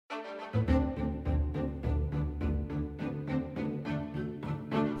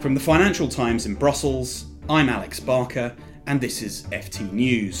From the Financial Times in Brussels, I'm Alex Barker, and this is FT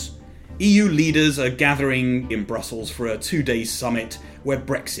News. EU leaders are gathering in Brussels for a 2-day summit where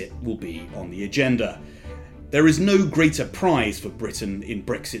Brexit will be on the agenda. There is no greater prize for Britain in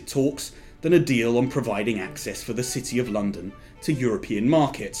Brexit talks than a deal on providing access for the City of London to European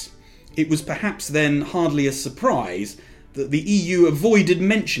markets. It was perhaps then hardly a surprise that the EU avoided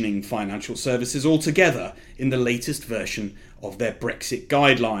mentioning financial services altogether in the latest version of their Brexit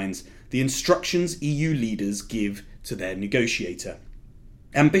guidelines, the instructions EU leaders give to their negotiator.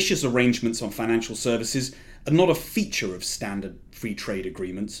 Ambitious arrangements on financial services are not a feature of standard free trade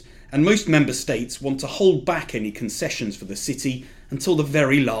agreements, and most member states want to hold back any concessions for the city until the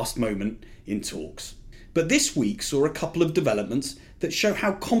very last moment in talks. But this week saw a couple of developments that show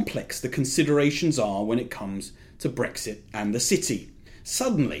how complex the considerations are when it comes to Brexit and the city.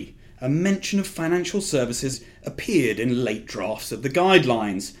 Suddenly, a mention of financial services appeared in late drafts of the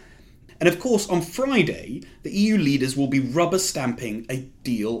guidelines. And of course, on Friday, the EU leaders will be rubber stamping a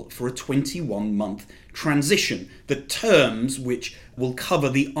deal for a 21-month transition, the terms which will cover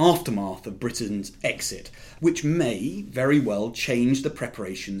the aftermath of Britain's exit, which may very well change the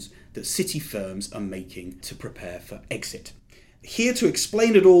preparations that city firms are making to prepare for exit. Here to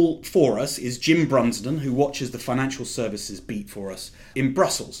explain it all for us is Jim Brunsden, who watches the financial services beat for us in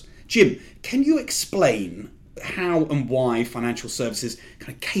Brussels. Jim, can you explain how and why financial services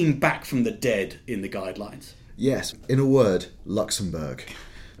kind of came back from the dead in the guidelines? Yes, in a word, Luxembourg.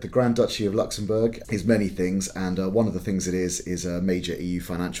 The Grand Duchy of Luxembourg is many things, and one of the things it is a major EU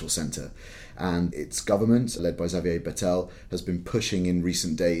financial centre. And its government, led by Xavier Bettel, has been pushing in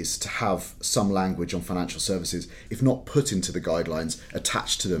recent days to have some language on financial services, if not put into the guidelines,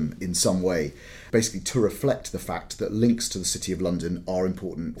 attached to them in some way, basically to reflect the fact that links to the City of London are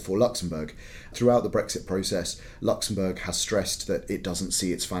important for Luxembourg. Throughout the Brexit process, Luxembourg has stressed that it doesn't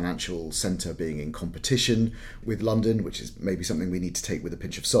see its financial centre being in competition with London, which is maybe something we need to take with a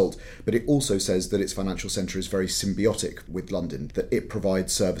pinch of salt, but it also says that its financial centre is very symbiotic with London, that it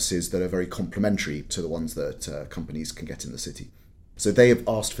provides services that are very complementary to the ones that companies can get in the city. So they have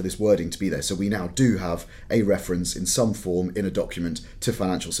asked for this wording to be there. So we now do have a reference in some form in a document to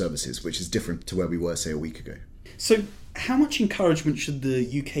financial services, which is different to where we were, say, a week ago. So how much encouragement should the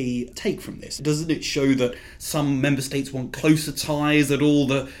UK take from this? Doesn't it show that some member states want closer ties, that all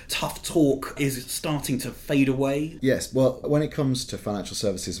the tough talk is starting to fade away? Yes, well, when it comes to financial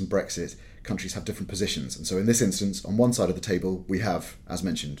services and Brexit, countries have different positions. And so in this instance, on one side of the table, we have, as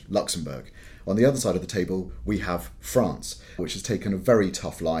mentioned, Luxembourg. On the other side of the table, we have France, which has taken a very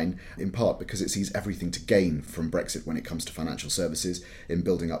tough line, in part because it sees everything to gain from Brexit when it comes to financial services, in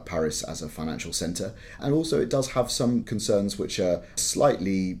building up Paris as a financial centre. And also it does have some concerns which are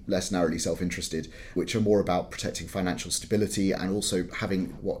slightly less narrowly self-interested, which are more about protecting financial stability and also having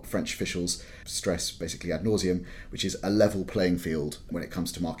what French officials stress basically ad nauseum, which is a level playing field when it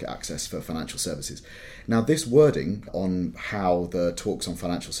comes to market access for financial services. Now, this wording on how the talks on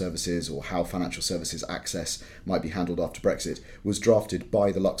financial services or how financial services access might be handled after Brexit was drafted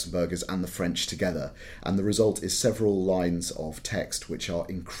by the Luxembourgers and the French together, and the result is several lines of text which are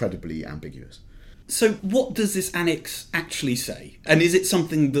incredibly ambiguous. So what does this annex actually say? And is it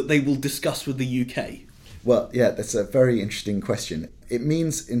something that they will discuss with the UK? Well, yeah, that's a very interesting question. It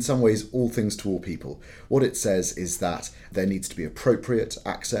means, in some ways, all things to all people. What it says is that there needs to be appropriate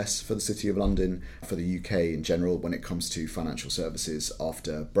access for the City of London, for the UK in general, when it comes to financial services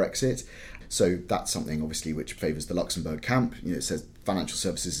after Brexit. So that's something, obviously, which favours the Luxembourg camp. It says financial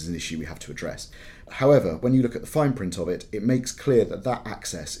services is an issue we have to address. However, when you look at the fine print of it, it makes clear that that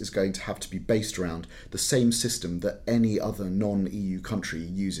access is going to have to be based around the same system that any other non-EU country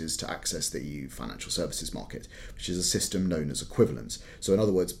uses to access the EU financial services market, which is a system known as equivalence. So in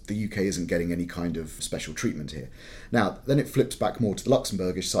other words, the UK isn't getting any kind of special treatment here. Now, then it flips back more to the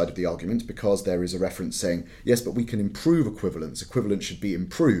Luxembourgish side of the argument, because there is a reference saying, yes, but we can improve equivalence. Equivalence should be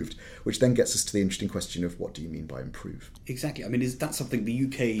improved, which then gets us to the interesting question of what do you mean by improve? Exactly. I mean, is that something the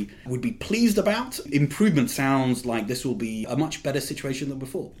UK would be pleased about? Improvement sounds like this will be a much better situation than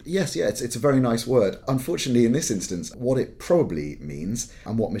before. Yes, it's a very nice word. Unfortunately, in this instance, what it probably means,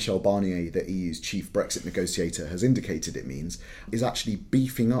 and what Michel Barnier, the EU's chief Brexit negotiator, has indicated it means, is actually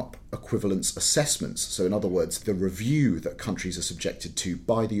beefing up equivalence assessments. So in other words, the review that countries are subjected to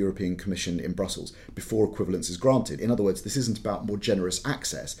by the European Commission in Brussels before equivalence is granted. In other words, this isn't about more generous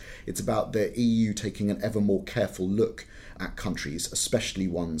access. It's about about the EU taking an ever more careful look at countries, especially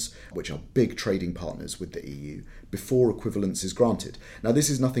ones which are big trading partners with the EU, before equivalence is granted. Now, this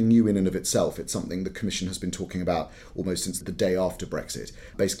is nothing new in and of itself. It's something the Commission has been talking about almost since the day after Brexit.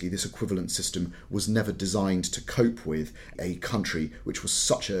 Basically, this equivalence system was never designed to cope with a country which was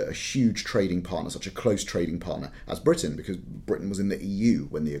such a huge trading partner, such a close trading partner as Britain, because Britain was in the EU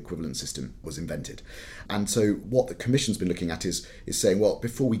when the equivalence system was invented. And so what the Commission's been looking at is saying, well,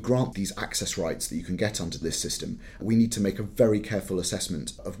 before we grant these access rights that you can get under this system, we need to make a very careful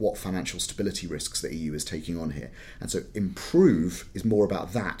assessment of what financial stability risks the EU is taking on here. And so improve is more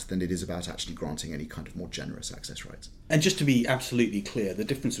about that than it is about actually granting any kind of more generous access rights. And just to be absolutely clear, the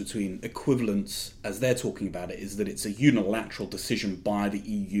difference between equivalence, as they're talking about it, is that it's a unilateral decision by the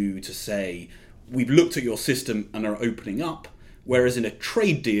EU to say, we've looked at your system and are opening up, whereas in a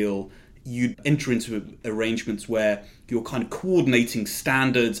trade deal, you enter into arrangements where you're kind of coordinating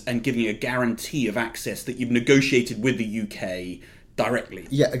standards and giving a guarantee of access that you've negotiated with the UK directly.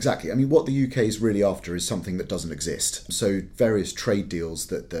 Yeah, exactly. I mean, what the UK is really after is something that doesn't exist. So various trade deals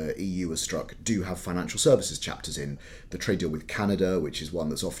that the EU has struck do have financial services chapters in. The trade deal with Canada, which is one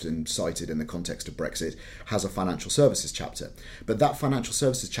that's often cited in the context of Brexit, has a financial services chapter. But that financial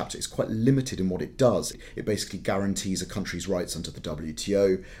services chapter is quite limited in what it does. It basically guarantees a country's rights under the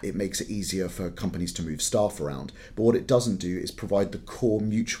WTO. It makes it easier for companies to move staff around. But what it doesn't do is provide the core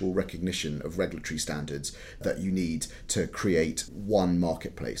mutual recognition of regulatory standards that you need to create one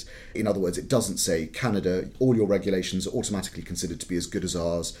marketplace. In other words, it doesn't say, Canada, all your regulations are automatically considered to be as good as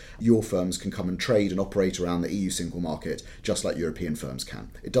ours. Your firms can come and trade and operate around the EU single market just like European firms can.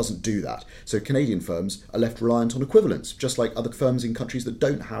 It doesn't do that. So Canadian firms are left reliant on equivalence, just like other firms in countries that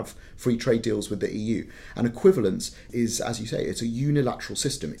don't have free trade deals with the EU. And equivalence is, as you say, it's a unilateral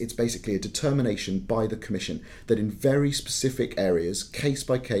system. It's basically a determination by the Commission that in very specific areas, case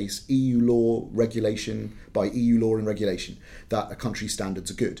by case, EU law, regulation, by EU law and regulation, that a country's standards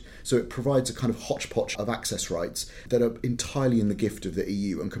are good. So it provides a kind of hodgepodge of access rights that are entirely in the gift of the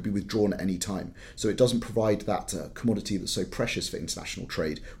EU and could be withdrawn at any time. So it doesn't provide that commodity that's so precious for international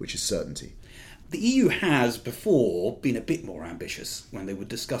trade, which is certainty. The EU has before been a bit more ambitious when they were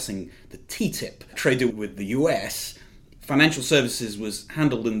discussing the TTIP trade deal with the US. Financial services was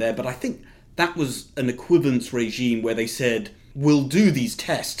handled in there, but I think that was an equivalence regime where they said, we'll do these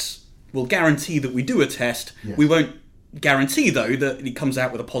tests. We'll guarantee that we do a test. Yeah. We won't guarantee, though, that it comes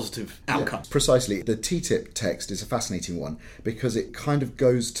out with a positive outcome. Yeah, precisely. The TTIP text is a fascinating one because it kind of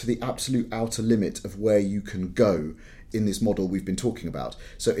goes to the absolute outer limit of where you can go in this model we've been talking about.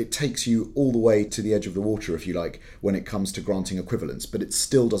 So it takes you all the way to the edge of the water, if you like, when it comes to granting equivalence, but it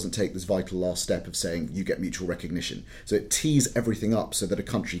still doesn't take this vital last step of saying you get mutual recognition. So it tees everything up so that a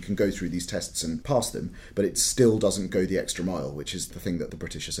country can go through these tests and pass them, but it still doesn't go the extra mile, which is the thing that the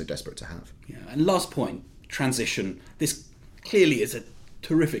British are so desperate to have. Yeah, and last point, transition. This clearly is a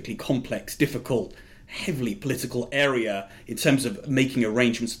terrifically complex, difficult, heavily political area in terms of making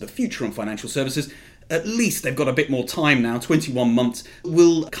arrangements for the future on financial services. At least they've got a bit more time now, 21 months.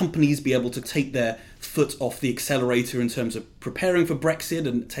 Will companies be able to take their foot off the accelerator in terms of preparing for Brexit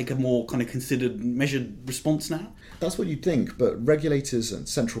and take a more kind of considered, measured response now? That's what you'd think, but regulators and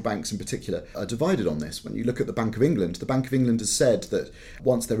central banks in particular are divided on this. When you look at the Bank of England has said that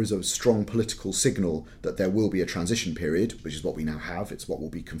once there is a strong political signal that there will be a transition period, which is what we now have, it's what will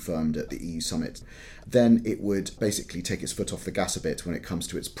be confirmed at the EU summit, then it would basically take its foot off the gas a bit when it comes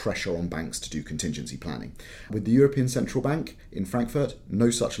to its pressure on banks to do contingency planning. With the European Central Bank in Frankfurt, no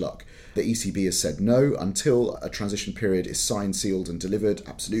such luck. The ECB has said no, until a transition period is signed, sealed and delivered,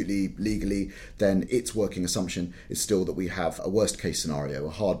 absolutely legally, then its working assumption is still that we have a worst case scenario, a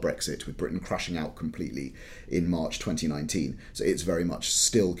hard Brexit with Britain crashing out completely in March 2019. So it's very much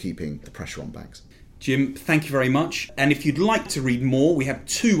still keeping the pressure on banks. Jim, thank you very much. And if you'd like to read more, we have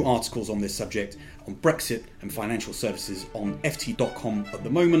 2 articles on this subject on Brexit and financial services on ft.com at the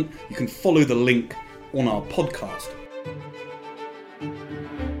moment. You can follow the link on our podcast.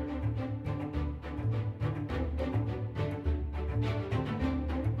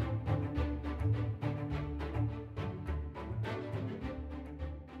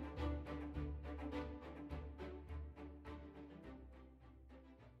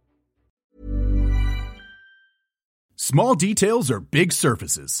 Small details are big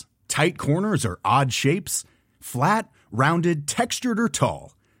surfaces. Tight corners are odd shapes. Flat, rounded, textured, or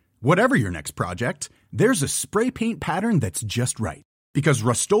tall. Whatever your next project, there's a spray paint pattern that's just right. Because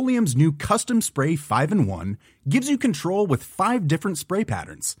Rust-Oleum's new Custom Spray 5-in-1 gives you control with 5 different spray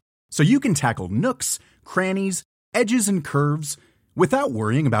patterns. So you can tackle nooks, crannies, edges, and curves without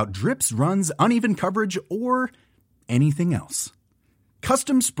worrying about drips, runs, uneven coverage, or anything else.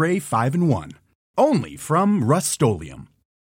 Custom Spray 5-in-1. Only from Rust-Oleum.